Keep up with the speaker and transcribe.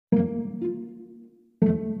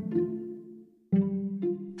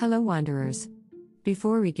Hello, Wanderers.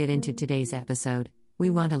 Before we get into today's episode, we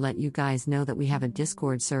want to let you guys know that we have a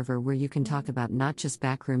Discord server where you can talk about not just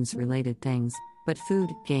Backrooms related things, but food,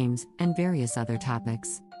 games, and various other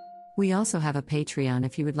topics. We also have a Patreon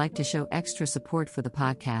if you would like to show extra support for the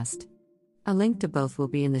podcast. A link to both will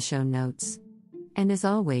be in the show notes. And as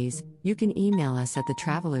always, you can email us at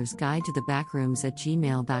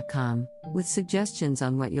thetravellersguidetothebackrooms@gmail.com with suggestions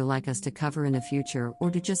on what you'll like us to cover in the future or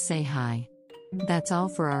to just say hi. That's all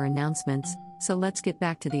for our announcements, so let's get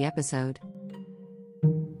back to the episode.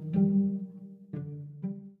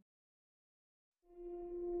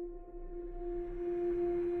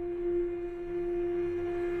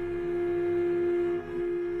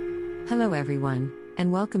 Hello everyone,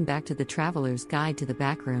 and welcome back to the Traveler's Guide to the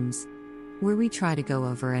Backrooms, where we try to go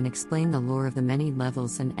over and explain the lore of the many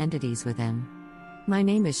levels and entities within. My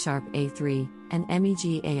name is Sharp A3, an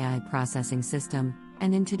MEG AI processing system,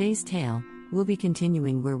 and in today's tale, we'll be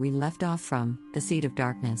continuing where we left off from, the Seed of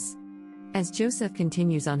Darkness. As Joseph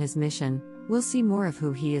continues on his mission, we'll see more of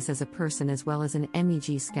who he is as a person as well as an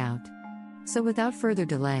MEG scout. So without further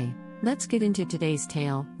delay, let's get into today's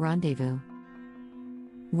tale, Rendezvous.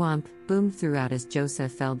 Whomp boomed throughout as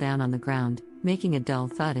Joseph fell down on the ground, making a dull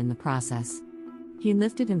thud in the process. He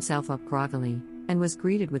lifted himself up groggily, and was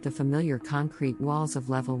greeted with the familiar concrete walls of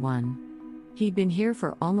Level 1. He'd been here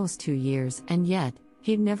for almost 2 years, and yet,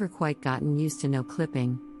 he'd never quite gotten used to no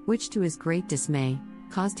clipping, which to his great dismay,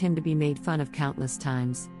 caused him to be made fun of countless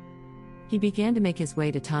times. He began to make his way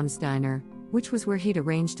to Tom's diner, which was where he'd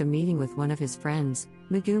arranged a meeting with one of his friends,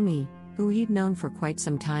 Megumi, who he'd known for quite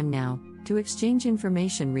some time now, to exchange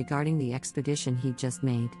information regarding the expedition he'd just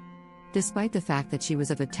made. Despite the fact that she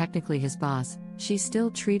was technically his boss, she still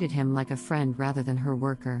treated him like a friend rather than her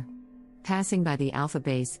worker. Passing by the Alpha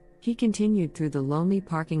base, he continued through the lonely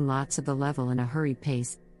parking lots of the level in a hurried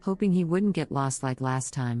pace, hoping he wouldn't get lost like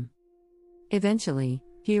last time. Eventually,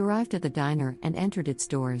 he arrived at the diner and entered its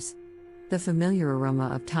doors. The familiar aroma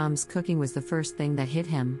of Tom's cooking was the first thing that hit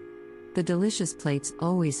him. The delicious plates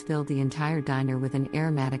always filled the entire diner with an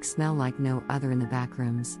aromatic smell like no other in the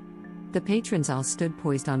backrooms. The patrons all stood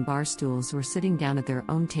poised on bar stools or sitting down at their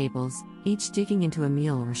own tables, each digging into a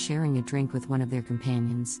meal or sharing a drink with one of their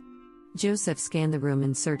companions. Joseph scanned the room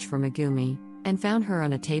in search for Megumi, and found her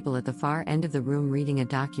on a table at the far end of the room reading a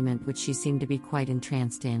document which she seemed to be quite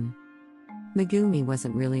entranced in. Megumi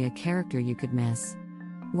wasn't really a character you could miss.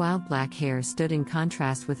 Wild black hair stood in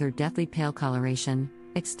contrast with her deathly pale coloration,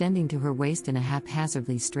 extending to her waist in a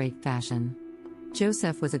haphazardly straight fashion.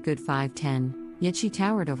 Joseph was a good 5'10", yet she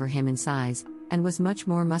towered over him in size, and was much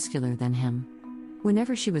more muscular than him.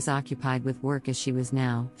 Whenever she was occupied with work as she was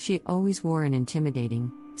now, she always wore an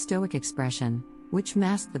intimidating, stoic expression, which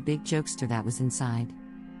masked the big jokester that was inside.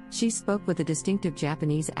 She spoke with a distinctive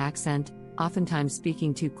Japanese accent, oftentimes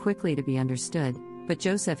speaking too quickly to be understood, but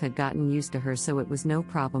Joseph had gotten used to her so it was no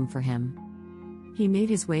problem for him. He made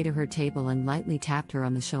his way to her table and lightly tapped her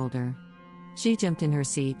on the shoulder. She jumped in her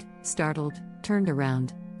seat, startled, turned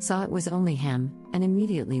around, saw it was only him, and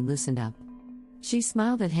immediately loosened up. She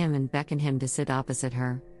smiled at him and beckoned him to sit opposite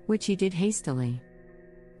her, which he did hastily.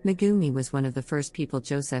 Megumi was one of the first people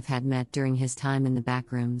Joseph had met during his time in the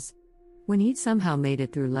backrooms. When he'd somehow made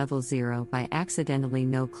it through level 0 by accidentally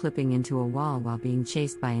no-clipping into a wall while being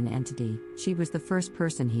chased by an entity, she was the first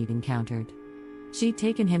person he'd encountered. She'd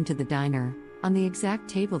taken him to the diner, on the exact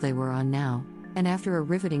table they were on now, and after a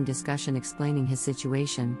riveting discussion explaining his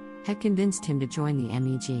situation, had convinced him to join the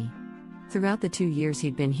MEG. Throughout the 2 years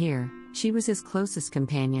he'd been here, she was his closest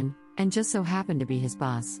companion, and just so happened to be his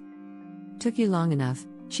boss. "Took you long enough,"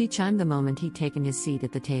 she chimed the moment he'd taken his seat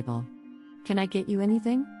at the table. "Can I get you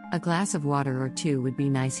anything? A glass of water or two would be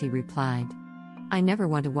nice," he replied. "I never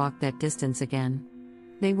want to walk that distance again."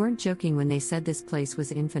 They weren't joking when they said this place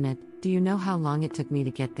was infinite. "Do you know how long it took me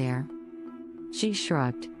to get there?" She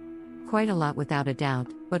shrugged. "Quite a lot without a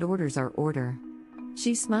doubt, but orders are order."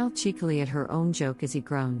 She smiled cheekily at her own joke as he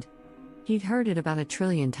groaned. He'd heard it about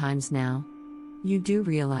 1,000,000,000,000 times now. "You do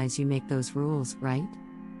realize you make those rules, right?"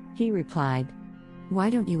 He replied. "Why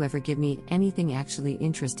don't you ever give me anything actually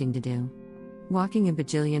interesting to do? Walking a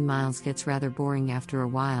bajillion miles gets rather boring after a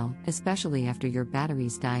while, especially after your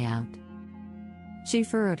batteries die out." She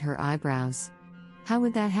furrowed her eyebrows. "How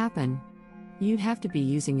would that happen? You'd have to be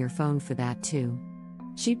using your phone for that too."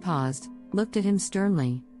 She paused, looked at him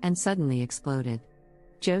sternly, and suddenly exploded.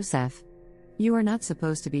 "Joseph, you are not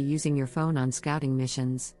supposed to be using your phone on scouting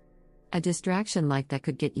missions. A distraction like that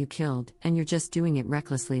could get you killed, and you're just doing it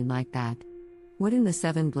recklessly like that. What in the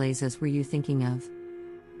 7 blazes were you thinking of?"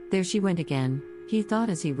 There she went again, he thought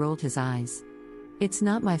as he rolled his eyes. "It's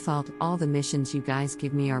not my fault all the missions you guys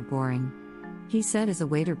give me are boring." he said as a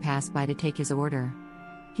waiter passed by to take his order.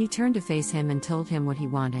 He turned to face him and told him what he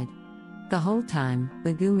wanted. The whole time,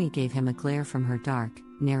 Megumi gave him a glare from her dark,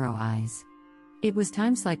 narrow eyes. It was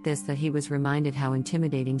times like this that he was reminded how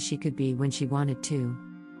intimidating she could be when she wanted to.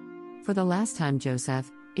 For the last time, Joseph,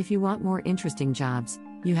 if you want more interesting jobs,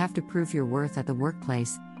 you have to prove your worth at the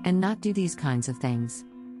workplace, and not do these kinds of things.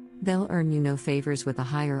 They'll earn you no favors with the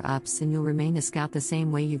higher-ups and you'll remain a scout the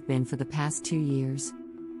same way you've been for the past 2 years.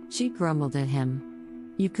 She grumbled at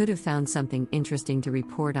him. You could have found something interesting to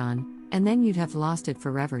report on, and then you'd have lost it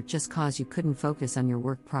forever just cause you couldn't focus on your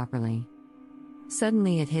work properly.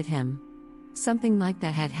 Suddenly it hit him. Something like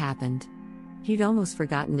that had happened. He'd almost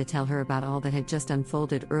forgotten to tell her about all that had just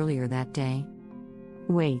unfolded earlier that day.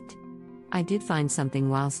 Wait. I did find something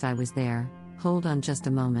whilst I was there, hold on just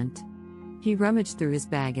a moment. He rummaged through his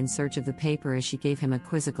bag in search of the paper as she gave him a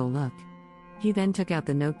quizzical look. He then took out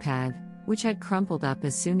the notepad, which had crumpled up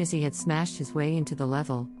as soon as he had smashed his way into the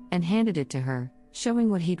level, and handed it to her, showing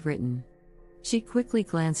what he'd written. She quickly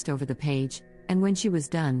glanced over the page, and when she was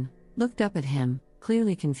done, looked up at him,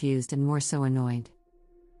 clearly confused and more so annoyed.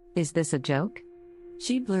 Is this a joke?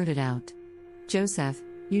 She blurted out. Joseph,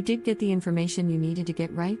 you did get the information you needed to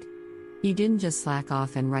get right? You didn't just slack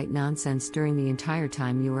off and write nonsense during the entire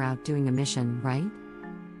time you were out doing a mission, right?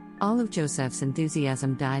 All of Joseph's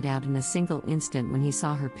enthusiasm died out in a single instant when he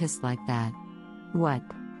saw her pissed like that. What?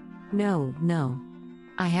 No.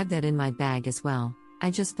 I have that in my bag as well.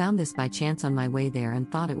 I just found this by chance on my way there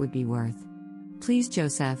and thought it would be worth. Please,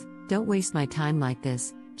 Joseph, don't waste my time like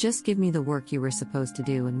this. Just give me the work you were supposed to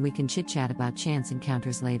do and we can chit-chat about chance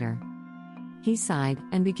encounters later. He sighed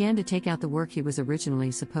and began to take out the work he was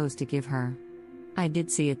originally supposed to give her. I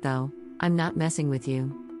did see it though. I'm not messing with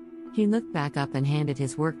you. He looked back up and handed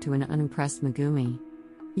his work to an unimpressed Megumi.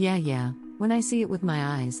 Yeah, when I see it with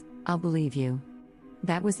my eyes, I'll believe you.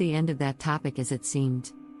 That was the end of that topic as it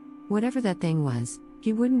seemed. Whatever that thing was,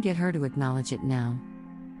 he wouldn't get her to acknowledge it now.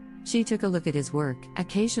 She took a look at his work,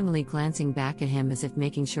 occasionally glancing back at him as if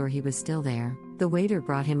making sure he was still there. The waiter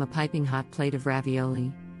brought him a piping hot plate of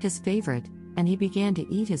ravioli, his favorite, and he began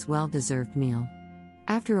to eat his well-deserved meal.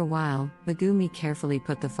 After a while, Megumi carefully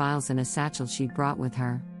put the files in a satchel she'd brought with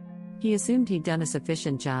her. He assumed he'd done a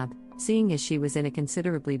sufficient job, seeing as she was in a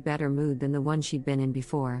considerably better mood than the one she'd been in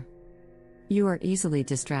before. You are easily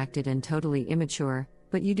distracted and totally immature,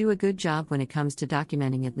 but you do a good job when it comes to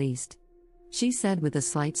documenting at least. She said with a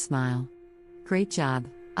slight smile. Great job,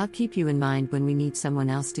 I'll keep you in mind when we need someone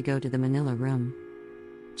else to go to the Manila room.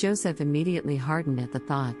 Joseph immediately hardened at the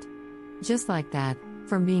thought. Just like that,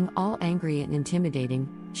 from being all angry and intimidating,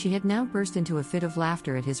 she had now burst into a fit of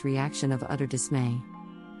laughter at his reaction of utter dismay.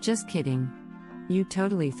 Just kidding. You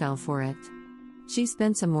totally fell for it. She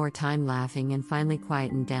spent some more time laughing and finally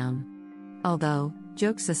quietened down. Although,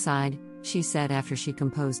 jokes aside, she said after she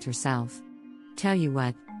composed herself. Tell you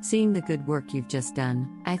what, seeing the good work you've just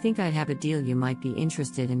done, I think I'd have a deal you might be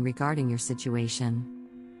interested in regarding your situation.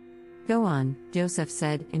 Go on, Joseph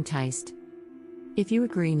said, enticed. If you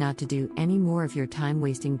agree not to do any more of your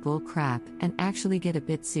time-wasting bull crap and actually get a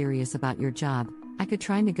bit serious about your job, I could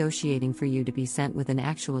try negotiating for you to be sent with an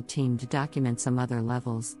actual team to document some other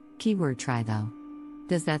levels. Keyword try though.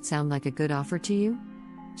 Does that sound like a good offer to you?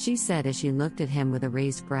 She said as she looked at him with a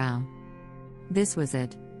raised brow. This was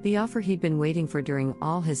it, the offer he'd been waiting for during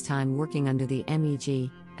all his time working under the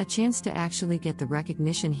MEG, a chance to actually get the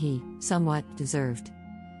recognition he, somewhat, deserved.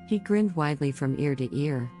 He grinned widely from ear to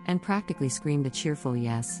ear, and practically screamed a cheerful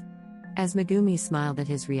yes. As Megumi smiled at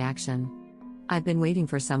his reaction. I've been waiting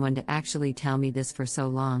for someone to actually tell me this for so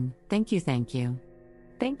long, thank you. Thank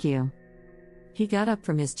you. He got up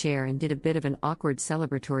from his chair and did a bit of an awkward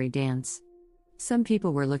celebratory dance. Some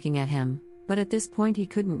people were looking at him, but at this point he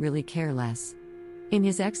couldn't really care less. In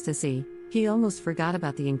his ecstasy, he almost forgot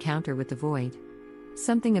about the encounter with the void.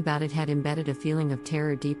 Something about it had embedded a feeling of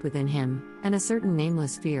terror deep within him, and a certain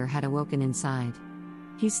nameless fear had awoken inside.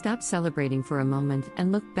 He stopped celebrating for a moment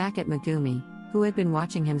and looked back at Megumi, who had been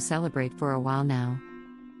watching him celebrate for a while now.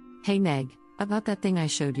 Hey Meg, about that thing I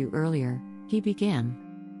showed you earlier, he began.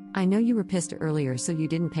 I know you were pissed earlier so you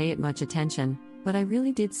didn't pay it much attention, but I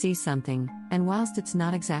really did see something, and whilst it's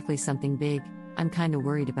not exactly something big, I'm kinda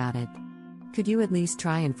worried about it. Could you at least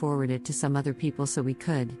try and forward it to some other people so we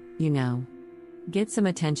could, get some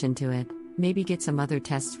attention to it, maybe get some other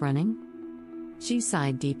tests running? She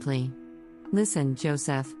sighed deeply. Listen,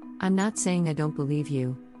 Joseph, I'm not saying I don't believe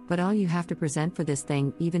you, but all you have to present for this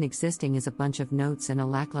thing even existing is a bunch of notes and a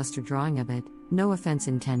lackluster drawing of it, no offense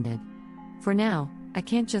intended. For now, I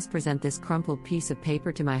can't just present this crumpled piece of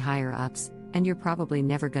paper to my higher-ups, and you're probably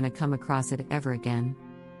never gonna come across it ever again.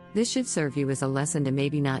 This should serve you as a lesson to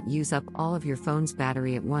maybe not use up all of your phone's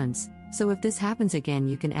battery at once, so if this happens again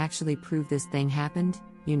you can actually prove this thing happened,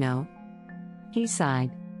 you know? He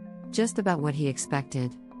sighed. Just about what he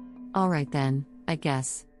expected. Alright then, I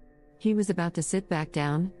guess. He was about to sit back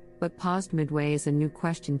down, but paused midway as a new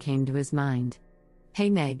question came to his mind. Hey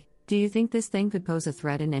Meg, do you think this thing could pose a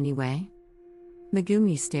threat in any way?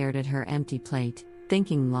 Megumi stared at her empty plate,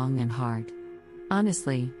 thinking long and hard.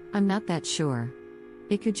 Honestly, I'm not that sure.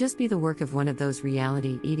 It could just be the work of one of those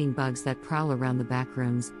reality-eating bugs that prowl around the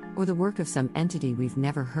backrooms, or the work of some entity we've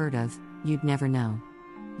never heard of, you'd never know.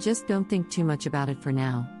 Just don't think too much about it for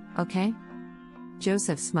now, okay?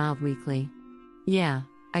 Joseph smiled weakly. Yeah,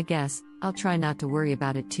 I guess, I'll try not to worry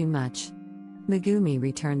about it too much. Megumi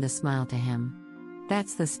returned the smile to him.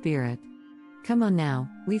 That's the spirit. Come on now,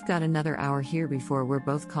 we've got another hour here before we're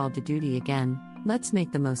both called to duty again, let's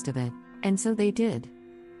make the most of it. And so they did.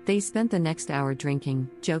 They spent the next hour drinking,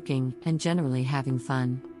 joking, and generally having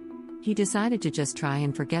fun. He decided to just try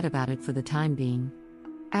and forget about it for the time being.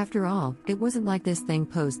 After all, it wasn't like this thing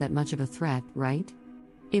posed that much of a threat, right?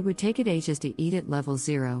 It would take it ages to eat at level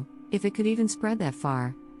 0, if it could even spread that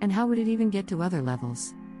far, and how would it even get to other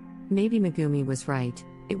levels? Maybe Megumi was right,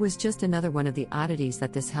 it was just another one of the oddities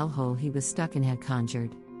that this hellhole he was stuck in had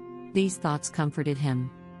conjured. These thoughts comforted him.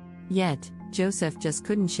 Yet, Joseph just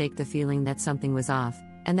couldn't shake the feeling that something was off,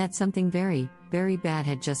 and that something very, very bad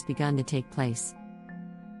had just begun to take place.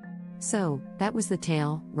 So, that was the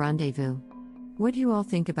tale, Rendezvous. What do you all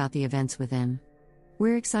think about the events within?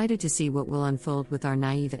 We're excited to see what will unfold with our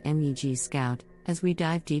naive MEG scout, as we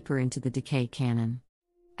dive deeper into the Decay canon.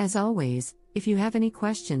 As always, if you have any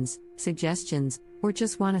questions, suggestions, or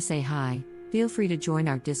just want to say hi, feel free to join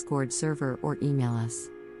our Discord server or email us.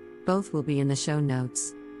 Both will be in the show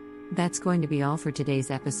notes. That's going to be all for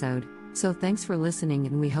today's episode, so thanks for listening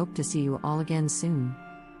and we hope to see you all again soon.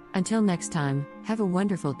 Until next time, have a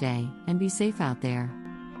wonderful day, and be safe out there.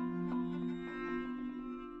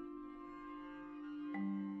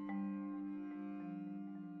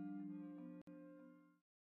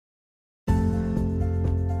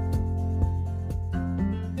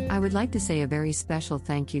 I would like to say a very special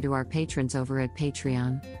thank you to our patrons over at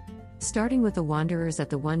Patreon. Starting with the Wanderers at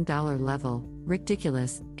the $1 level,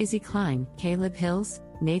 Ridiculous, Izzy Klein, Caleb Hills,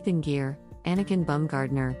 Nathan Gear, Anakin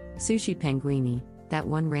Bumgardner, Sushi Penguini, That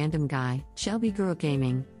One Random Guy, Shelby Girl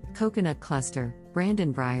Gaming, Coconut Cluster,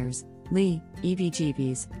 Brandon Briers, Lee, Evie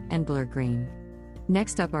Jeebies, and Blur Green.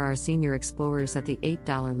 Next up are our senior explorers at the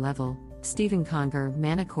 $8 level, Stephen Conger,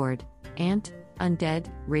 Manicord, Ant,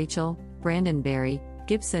 Undead, Rachel, Brandon Berry,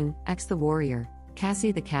 Gibson, X the Warrior,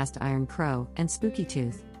 Cassie the Cast Iron Crow, and Spooky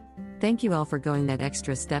Tooth. Thank you all for going that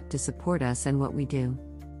extra step to support us and what we do.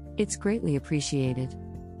 It's greatly appreciated.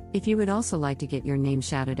 If you would also like to get your name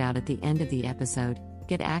shouted out at the end of the episode,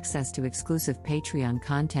 get access to exclusive Patreon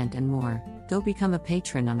content and more, go become a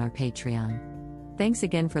patron on our Patreon. Thanks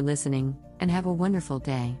again for listening, and have a wonderful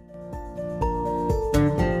day.